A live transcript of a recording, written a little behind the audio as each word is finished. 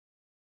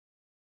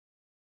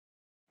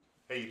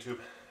Hey YouTube,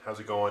 how's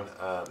it going?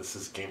 This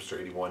is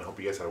Gamester81. Hope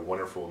you guys had a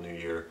wonderful New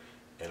Year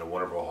and a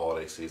wonderful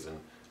holiday season.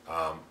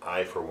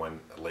 I, for one,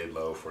 laid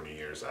low for New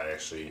Year's.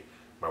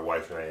 My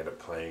wife and I ended up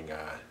playing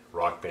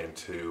Rock Band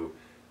 2,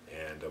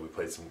 and we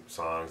played some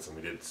songs, and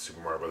we did Super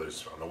Mario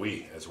Brothers on the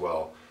Wii as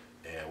well,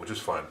 which was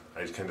fun.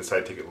 I just kind of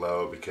decided to take it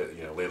low because,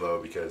 lay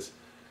low because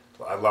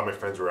a lot of my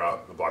friends were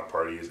out in the block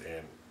parties,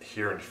 and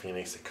here in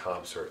Phoenix, the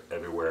comps are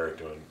everywhere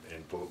doing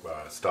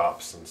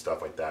stops and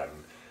stuff like that.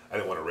 And I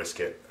didn't want to risk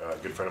it. A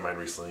good friend of mine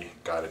recently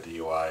got a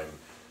DUI, and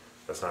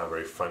that's not a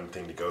very fun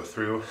thing to go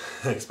through,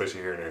 especially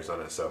here in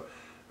Arizona. So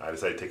I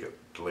decided to take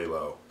it to lay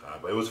low.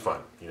 But it was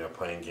fun,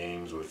 playing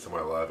games with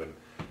someone I love, and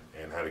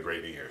had a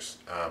great New Year's.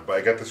 But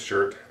I got this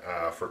shirt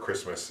for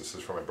Christmas. This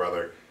is from my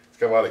brother. It's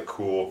got a lot of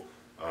cool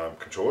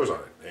controllers on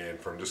it, and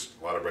from just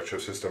a lot of retro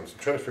systems. I'm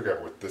trying to figure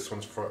out what this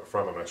one's from.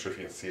 I'm not sure if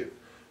you can see it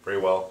very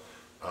well.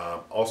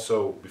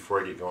 Also,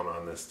 before I get going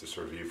on this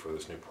review for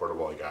this new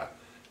portable I got,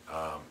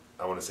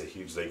 I want to say a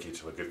huge thank you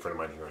to a good friend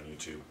of mine here on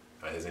YouTube.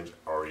 His name's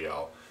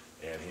Ariel,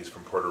 and he's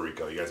from Puerto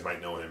Rico. You guys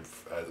might know him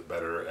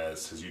better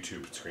as his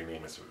YouTube screen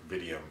name is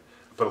Vidium.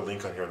 I'll put a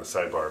link on here on the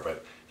sidebar,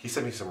 but he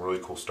sent me some really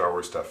cool Star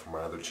Wars stuff from my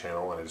other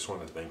channel, and I just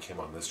wanted to thank him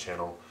on this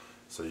channel.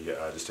 So you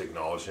just to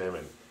acknowledge him,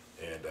 and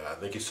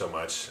thank you so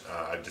much.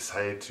 I've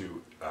decided to,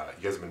 you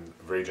guys have been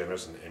very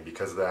generous, and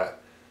because of that,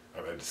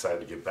 I've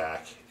decided to give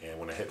back, and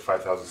when I hit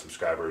 5,000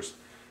 subscribers,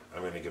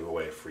 I'm going to give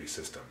away a free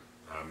system.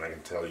 I'm not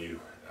going to tell you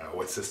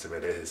what system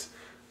it is,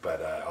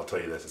 but I'll tell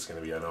you this: it's going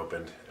to be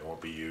unopened, it won't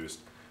be used.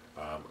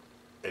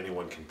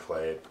 Anyone can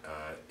play it.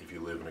 If you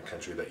live in a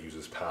country that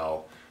uses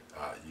PAL,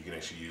 you can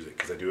actually use it,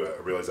 because I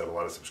realize I have a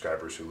lot of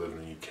subscribers who live in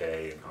the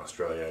UK and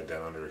Australia,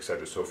 down under,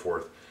 etc., so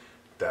forth,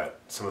 that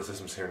some of the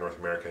systems here in North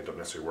America don't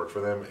necessarily work for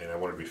them, and I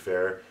want to be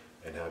fair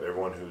and have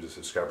everyone who's a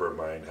subscriber of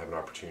mine have an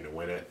opportunity to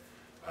win it.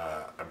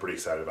 I'm pretty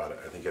excited about it.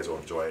 I think you guys will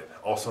enjoy it.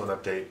 Also, an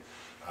update,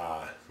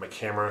 my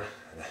camera,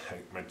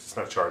 it's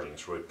not charging.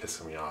 It's really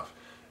pissing me off.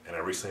 And I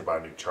recently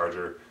bought a new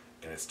charger,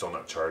 and it's still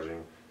not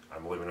charging.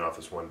 I'm living off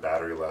this one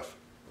battery left.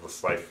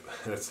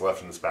 It's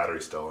left in this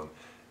battery still,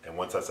 and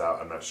once that's out,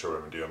 I'm not sure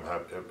what I'm going to do. I'm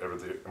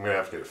going to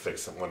have to get it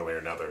fixed in one way or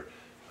another.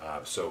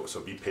 So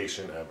be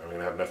patient. I'm going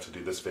to have enough to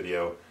do this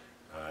video,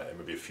 and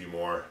maybe a few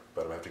more,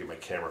 but I'm going to have to get my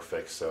camera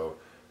fixed. So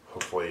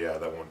hopefully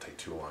that won't take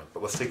too long.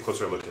 But let's take a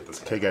closer look at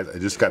this. Okay guys, I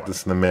just got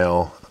this in the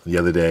mail the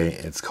other day.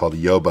 It's called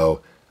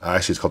Yobo.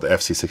 Actually, it's called the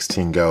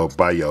FC-16 Go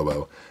by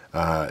Yobo.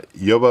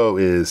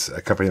 Yobo is a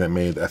company that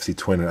made the FC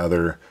Twin and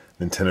other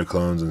Nintendo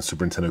clones and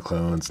Super Nintendo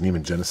clones and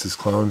even Genesis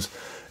clones.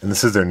 And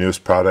this is their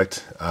newest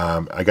product.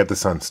 I got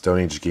this on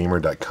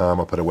StoneAgeGamer.com.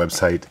 I'll put a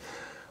website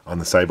on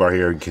the sidebar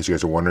here in case you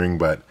guys are wondering.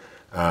 But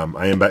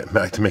I am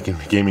back to making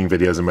gaming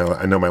videos. And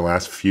I know my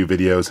last few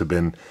videos have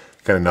been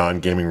kind of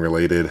non-gaming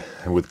related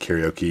with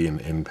karaoke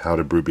and how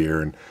to brew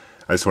beer. And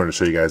I just wanted to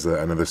show you guys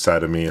another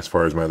side of me as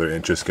far as my other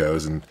interest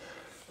goes. And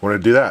I wanted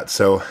to do that.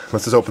 So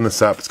let's just open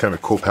this up. It's kind of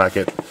a cool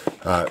packet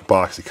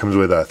box. It comes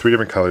with 3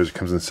 different colors. It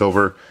comes in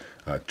silver,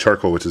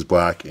 charcoal, which is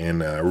black,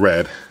 and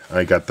red.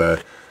 I got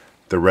the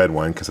red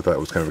one because I thought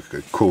it was kind of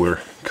a cooler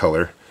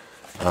color.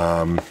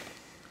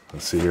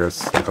 Let's see here.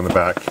 Let's look on the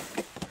back.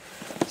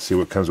 See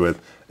what it comes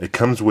with. It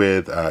comes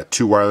with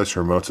 2 wireless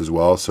remotes as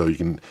well, so you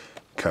can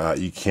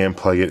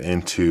plug it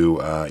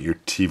into your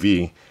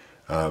TV.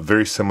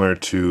 Very similar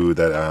to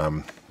that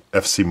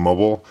FC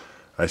Mobile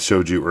I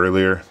showed you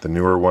earlier, the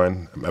newer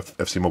one,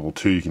 FC Mobile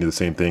 2. You can do the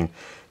same thing.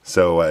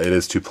 So it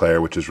is 2-player,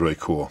 which is really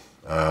cool.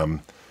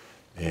 And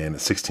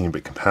it's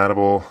 16-bit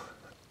compatible.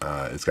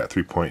 It's got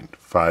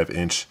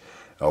 3.5-inch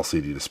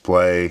LCD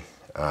display.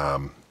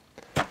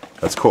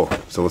 That's cool.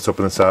 So let's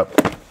open this up.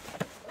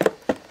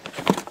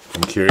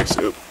 I'm curious.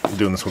 I'm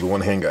doing this with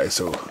one hand, guys,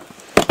 so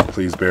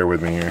please bear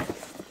with me here.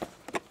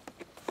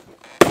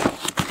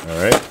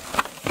 Alright.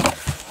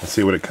 Let's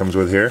see what it comes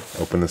with here.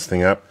 Open this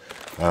thing up.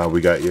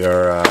 We got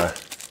your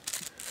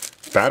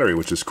battery,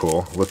 which is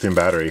cool. Lithium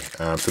battery.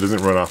 So it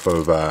doesn't run off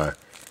of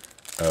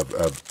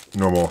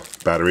normal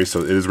battery,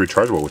 so it is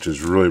rechargeable, which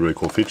is really, really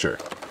cool feature.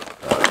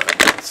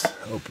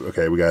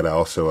 Okay, we got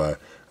also a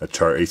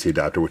AC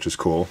adapter, which is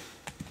cool.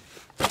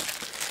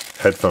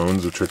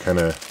 Headphones, which are kind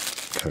of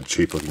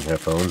cheap looking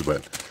headphones,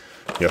 but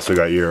you also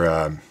got your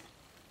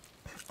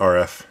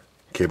RF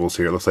cables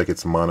here. It looks like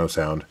it's mono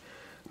sound,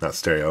 not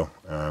stereo.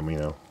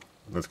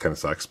 That kind of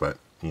sucks, but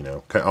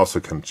also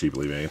kind of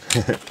cheaply made.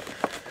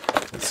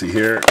 Let's see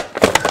here.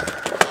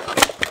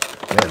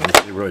 Man,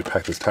 they really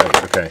packed this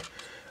tight. Okay.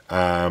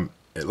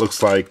 It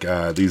looks like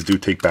these do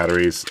take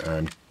batteries.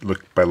 By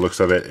the looks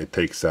of it, it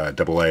takes AA.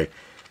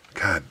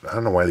 God, I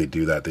don't know why they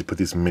do that. They put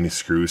these mini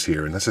screws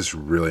here, and that's just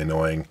really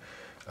annoying.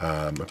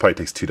 It probably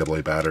takes 2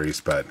 AA batteries,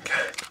 but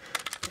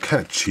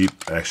kind of cheap,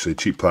 actually.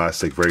 Cheap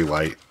plastic, very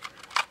light.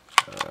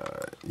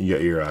 You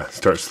got your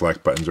start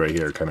select buttons right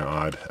here, kind of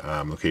odd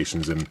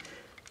locations. And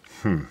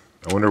I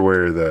wonder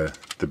where the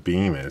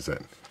beam is.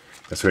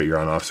 That's got your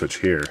on-off switch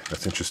here.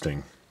 That's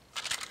interesting.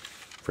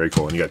 Very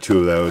cool. And you got 2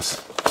 of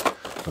those.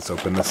 Let's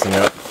open this thing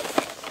up.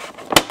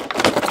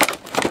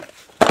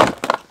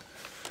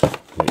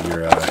 Get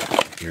your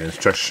your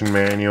instruction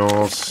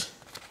manuals,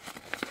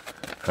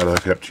 how to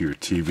hook it up to your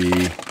TV.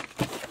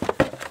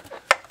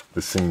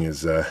 This thing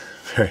is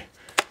very,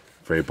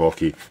 very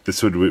bulky.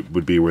 This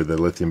would be where the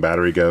lithium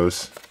battery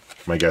goes,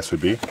 my guess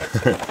would be.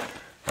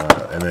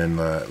 And then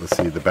let's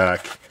see the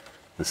back.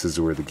 This is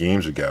where the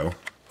games would go.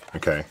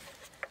 Okay.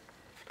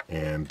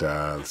 And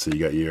let's see, you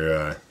got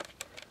your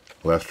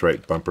left,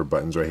 right bumper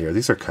buttons right here.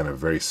 These are kind of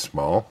very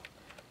small,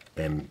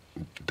 and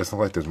it doesn't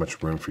look like there's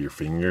much room for your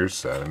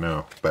fingers. I don't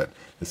know, but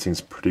it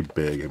seems pretty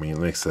big. I mean, it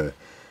makes the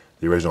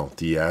original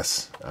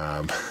DS.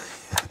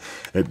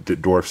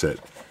 It dwarfs it.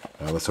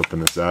 Let's open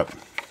this up.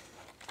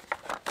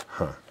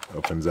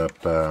 Opens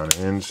up on a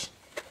hinge.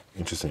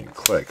 Interesting. It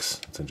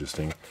clicks. It's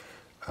interesting.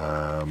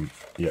 Yeah,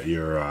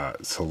 your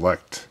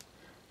select,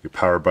 your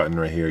power button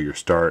right here, your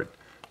start,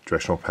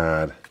 directional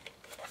pad,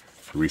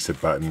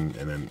 reset button,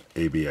 and then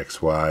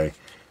ABXY.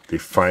 They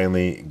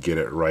finally get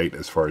it right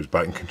as far as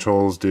button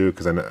controls do,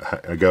 because I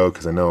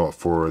know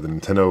for the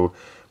Nintendo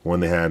one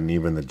they had, and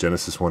even the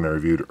Genesis one I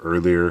reviewed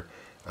earlier,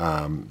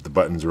 the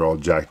buttons are all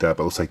jacked up.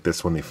 It looks like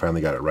this one they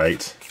finally got it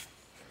right.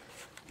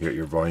 You got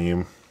your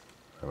volume.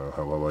 I don't know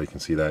how well you can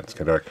see that. It's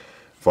kind of dark.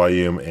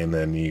 Volume, and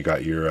then you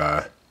got your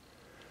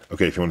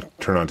okay, if you want to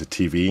turn on to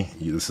TV,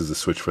 this is the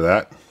switch for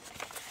that.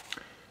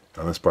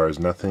 On this bar is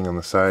nothing on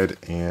the side,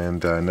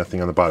 and nothing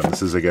on the bottom.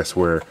 This is, I guess,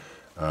 where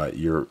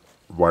your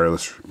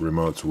wireless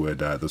remotes would,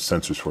 those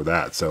sensors for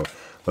that. So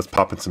let's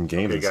pop in some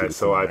games. Okay, guys,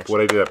 so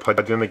what I did, I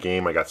plugged in the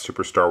game. I got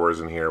Super Star Wars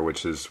in here,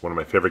 which is one of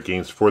my favorite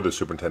games for the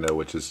Super Nintendo,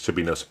 which should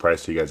be no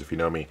surprise to you guys if you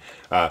know me.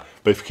 But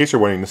in case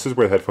you're wondering, this is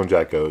where the headphone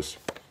jack goes.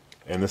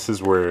 And this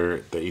is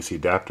where the AC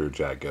adapter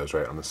jack goes,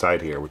 right on the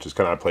side here, which is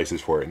kind of odd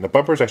places for it. And the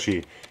bumpers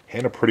actually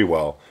handle pretty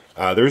well.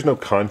 There is no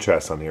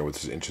contrast on here,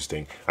 which is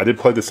interesting. I did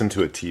plug this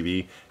into a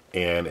TV,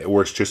 and it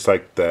works just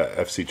like the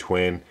FC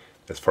Twin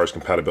as far as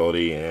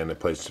compatibility, and it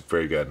plays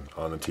very good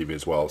on the TV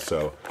as well.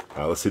 So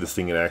let's see this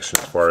thing in action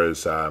as far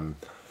as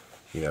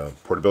you know,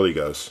 portability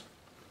goes.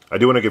 I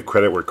do want to give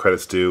credit where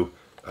credit's due.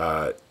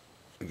 A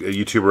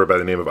YouTuber by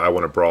the name of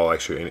Iwanabrawl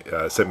actually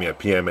sent me a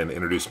PM and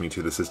introduced me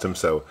to the system,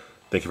 so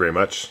thank you very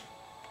much.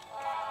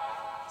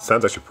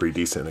 Sounds actually pretty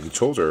decent. The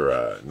controls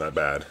are not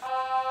bad.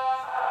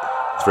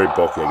 It's very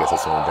bulky, I guess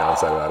that's the only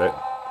downside about it.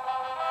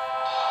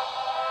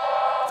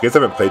 If you guys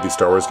haven't played these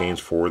Star Wars games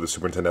for the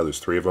Super Nintendo, there's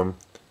 3 of them.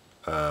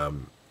 I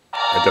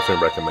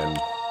definitely recommend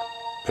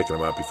picking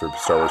them up if you're a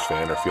Star Wars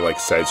fan, or if you like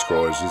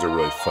side-scrollers. These are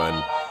really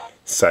fun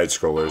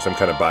side-scrollers. I'm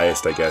kind of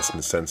biased, I guess, in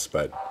a sense,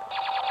 but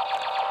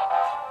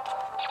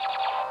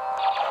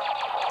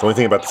the only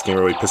thing about this game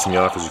really pissing me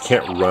off is you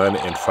can't run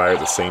and fire at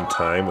the same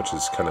time, which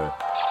is kind of...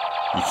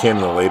 You can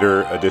in the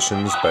later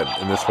editions, but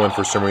in this one,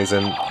 for some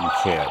reason, you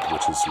can't,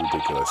 which is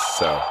ridiculous.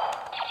 So,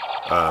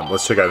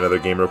 let's check out another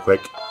game real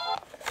quick.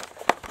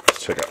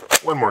 Let's check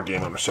out one more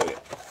game I'm going to show you.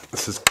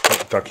 This is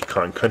Donkey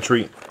Kong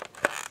Country.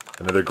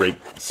 Another great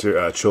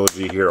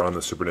trilogy here on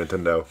the Super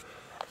Nintendo.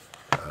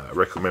 I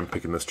recommend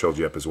picking this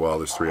trilogy up as well.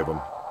 There's 3 of them.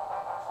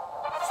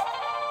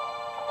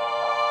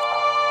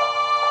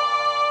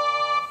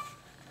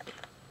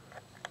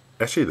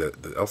 Actually, the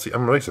LCD,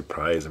 I'm really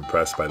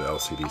impressed by the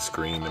LCD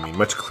screen. I mean,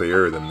 much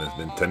clearer than the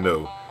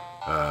Nintendo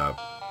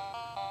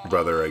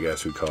brother, I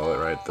guess we'd call it,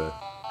 right?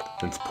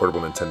 It's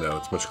portable Nintendo.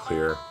 It's much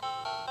clearer.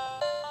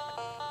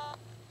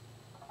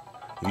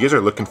 If you guys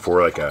are looking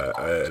for like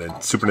a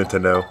Super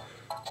Nintendo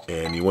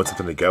and you want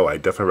something to go, I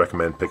definitely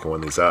recommend picking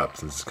one of these up,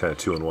 since it's kind of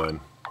 2-in-1.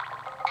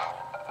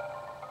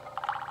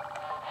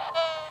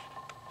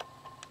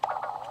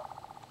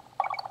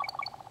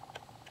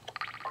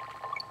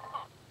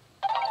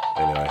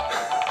 Anyway,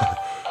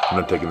 I'm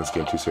not taking this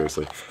game too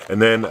seriously.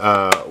 And then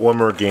one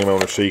more game I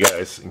want to show you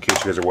guys, in case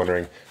you guys are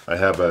wondering. I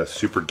have a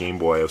Super Game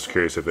Boy. I was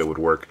curious if it would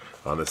work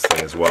on this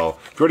thing as well.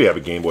 If you already have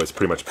a Game Boy, it's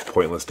pretty much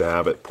pointless to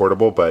have it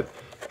portable, but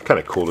kind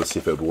of cool to see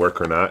if it would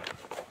work or not.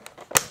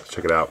 Let's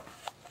check it out.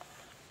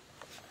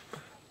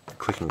 The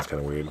clicking is kind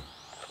of weird. It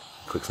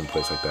clicks in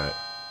place like that.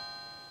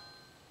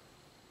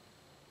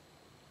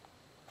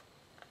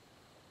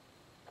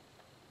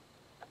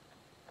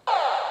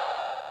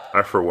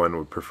 I, for one,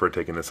 would prefer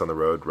taking this on the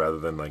road rather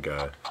than like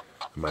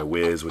my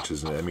Wiz, which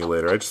is an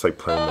emulator. I just like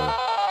playing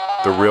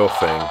the real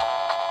thing.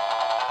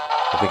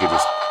 I think it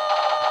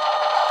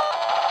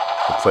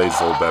plays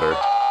a little better.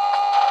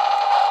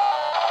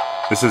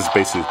 This is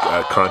basically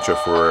Contra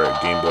for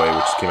Game Boy,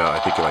 which came out, I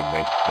think, in like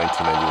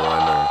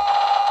 1991, or,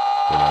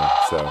 you know,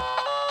 so.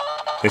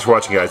 Thanks for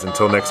watching, guys.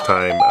 Until next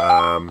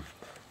time,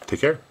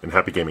 take care and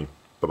happy gaming.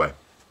 Bye-bye.